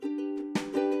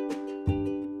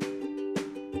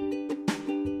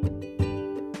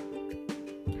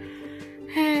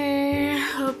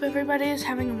hope everybody is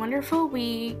having a wonderful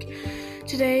week.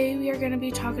 Today we are going to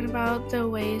be talking about the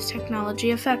ways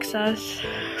technology affects us,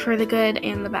 for the good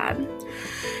and the bad.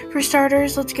 For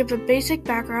starters, let's give a basic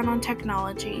background on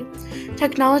technology.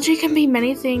 Technology can be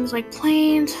many things like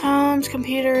planes, phones,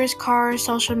 computers, cars,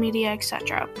 social media,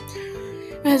 etc.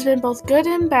 It has been both good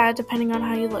and bad depending on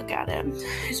how you look at it.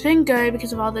 It's been good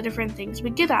because of all the different things we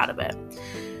get out of it.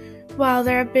 While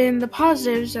there have been the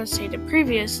positives, as stated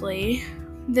previously,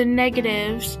 the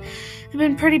negatives have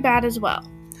been pretty bad as well.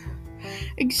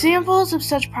 Examples of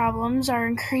such problems are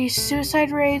increased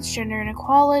suicide rates, gender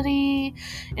inequality,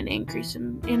 and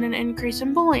an increase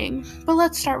in bullying. But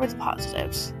let's start with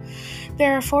positives.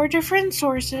 There are 4 different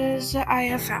sources I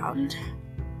have found.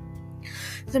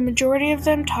 The majority of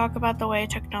them talk about the way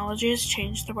technology has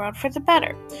changed the world for the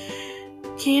better.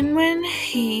 Keenan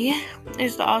He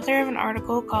is the author of an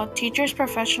article called Teachers'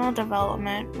 Professional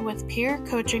Development with Peer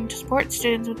Coaching to Support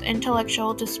Students with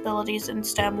Intellectual Disabilities in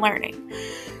STEM Learning.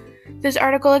 This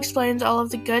article explains all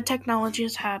of the good technology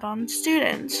has had on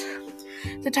students.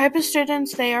 The type of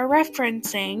students they are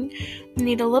referencing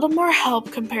need a little more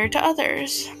help compared to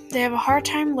others. They have a hard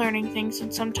time learning things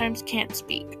and sometimes can't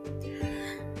speak.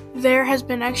 There has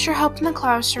been extra help in the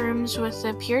classrooms with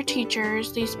the peer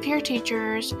teachers. These peer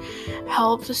teachers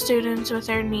help the students with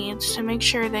their needs to make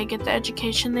sure they get the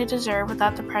education they deserve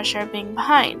without the pressure of being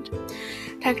behind.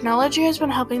 Technology has been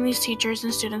helping these teachers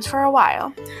and students for a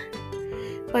while,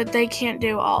 but they can't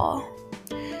do all.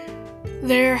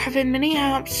 There have been many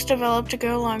apps developed to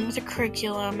go along with the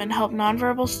curriculum and help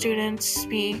nonverbal students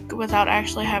speak without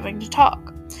actually having to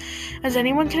talk. As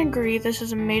anyone can agree, this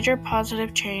is a major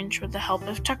positive change with the help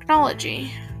of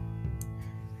technology.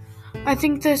 I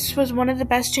think this was one of the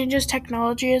best changes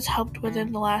technology has helped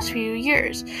within the last few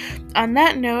years. On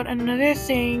that note, another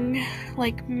thing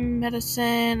like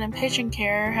medicine and patient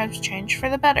care has changed for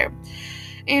the better.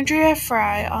 Andrea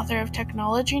Fry, author of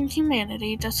Technology and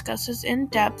Humanity, discusses in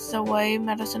depth the way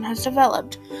medicine has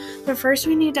developed. But first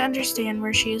we need to understand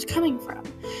where she is coming from.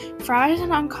 Fry is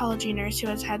an oncology nurse who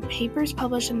has had papers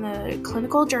published in the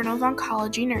Clinical Journal of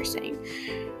Oncology Nursing,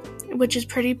 which is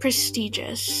pretty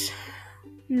prestigious.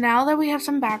 Now that we have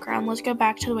some background, let's go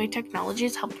back to the way technology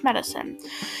has helped medicine.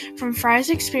 From Fry's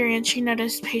experience, she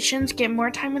noticed patients get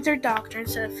more time with their doctor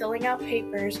instead of filling out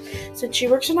papers. Since she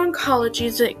works in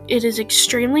oncology, it is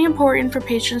extremely important for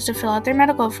patients to fill out their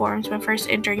medical forms when first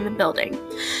entering the building.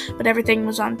 But everything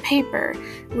was on paper,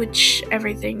 which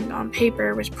everything on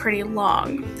paper was pretty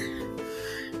long.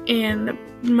 And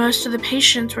most of the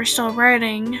patients were still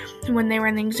writing when they were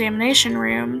in the examination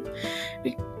room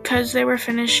because they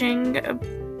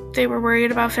were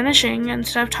worried about finishing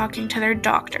instead of talking to their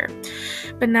doctor.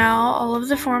 But now all of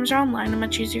the forms are online and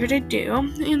much easier to do,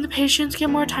 and the patients get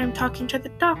more time talking to the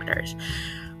doctors.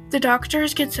 The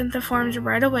doctors get sent the forms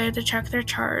right away to check their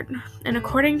chart, and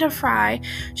according to Fry,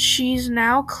 she's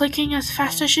now clicking as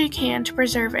fast as she can to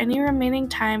preserve any remaining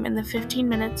time in the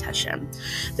 15-minute session.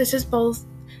 This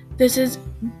is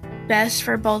best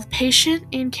for both patient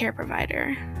and care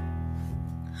provider.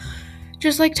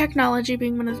 Just like technology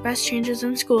being one of the best changes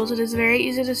in schools, it is very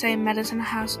easy to say medicine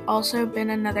has also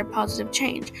been another positive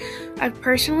change. I've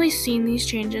personally seen these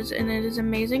changes, and it is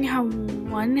amazing how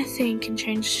one thing can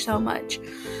change so much.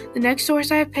 The next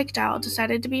source I have picked out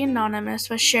decided to be anonymous,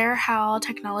 but share how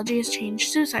technology has changed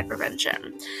suicide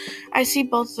prevention. I see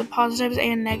both the positives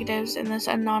and negatives in this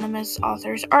anonymous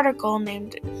author's article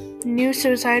named New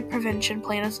Suicide Prevention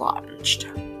Plan is Launched.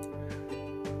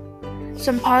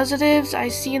 Some positives I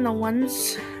see in the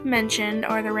ones mentioned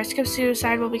are the risk of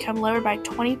suicide will become lower by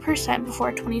 20%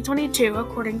 before 2022,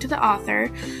 according to the author.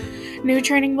 New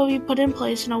training will be put in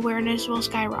place and awareness will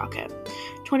skyrocket.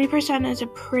 20% is a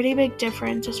pretty big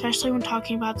difference, especially when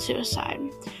talking about suicide.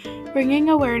 Bringing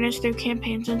awareness through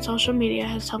campaigns and social media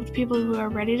has helped people who are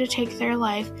ready to take their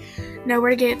life know where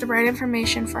to get the right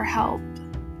information for help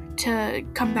to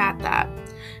combat that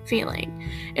feeling.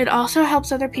 It also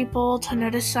helps other people to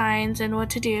notice signs and what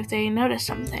to do if they notice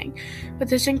something. With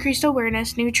this increased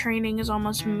awareness, new training is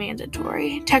almost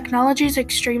mandatory. Technology is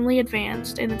extremely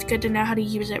advanced, and it's good to know how to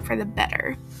use it for the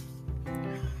better.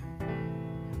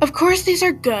 Of course, these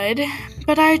are good,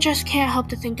 but I just can't help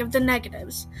to think of the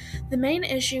negatives. The main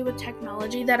issue with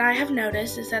technology that I have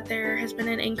noticed is that there has been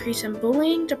an increase in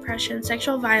bullying, depression,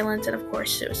 sexual violence, and of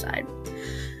course, suicide.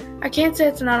 I can't say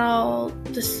it's not all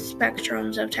the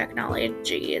spectrums of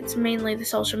technology, it's mainly the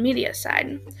social media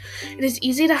side. It is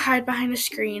easy to hide behind a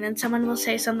screen and someone will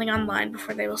say something online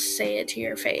before they will say it to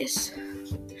your face.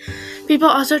 People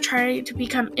also try to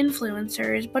become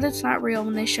influencers, but it's not real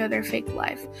when they show their fake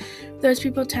life. Those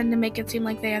people tend to make it seem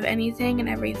like they have anything and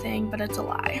everything, but it's a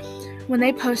lie. When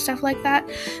they post stuff like that,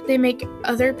 they make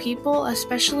other people,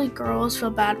 especially girls, feel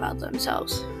bad about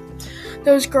themselves.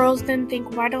 Those girls then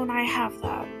think, why don't I have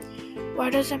that? Why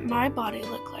doesn't my body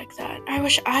look like that? I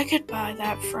wish I could buy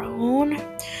that phone.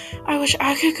 I wish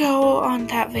I could go on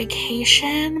that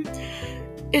vacation.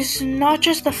 It's not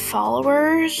just the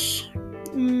followers.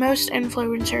 Most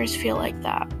influencers feel like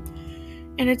that.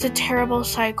 And it's a terrible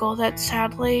cycle that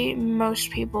sadly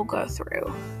most people go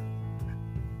through.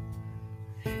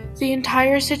 The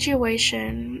entire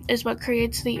situation is what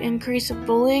creates the increase of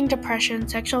bullying, depression,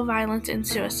 sexual violence, and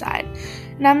suicide.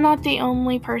 And I'm not the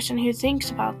only person who thinks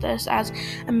about this, as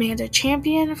Amanda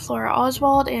Champion, Flora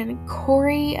Oswald, and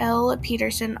Corey L.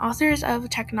 Peterson, authors of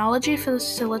Technology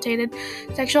Facilitated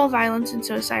Sexual Violence and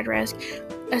Suicide Risk,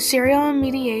 a serial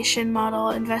mediation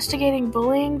model investigating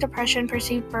bullying, depression,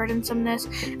 perceived burdensomeness,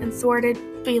 and thwarted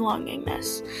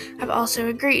belongingness, have also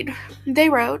agreed. They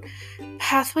wrote,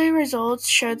 pathway results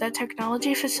showed that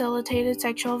technology-facilitated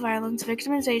sexual violence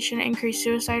victimization increased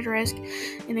suicide risk.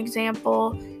 An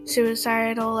example,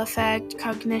 suicidal affect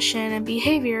cognition and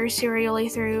behavior serially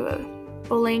through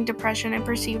bullying, depression, and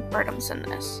perceived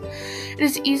burdensomeness. It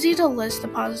is easy to list the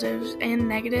positives and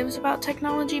negatives about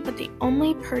technology, but the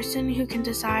only person who can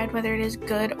decide whether it is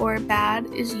good or bad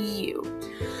is you.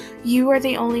 You are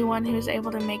the only one who is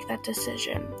able to make that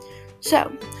decision. So,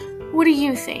 what do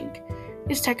you think?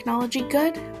 Is technology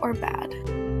good or bad?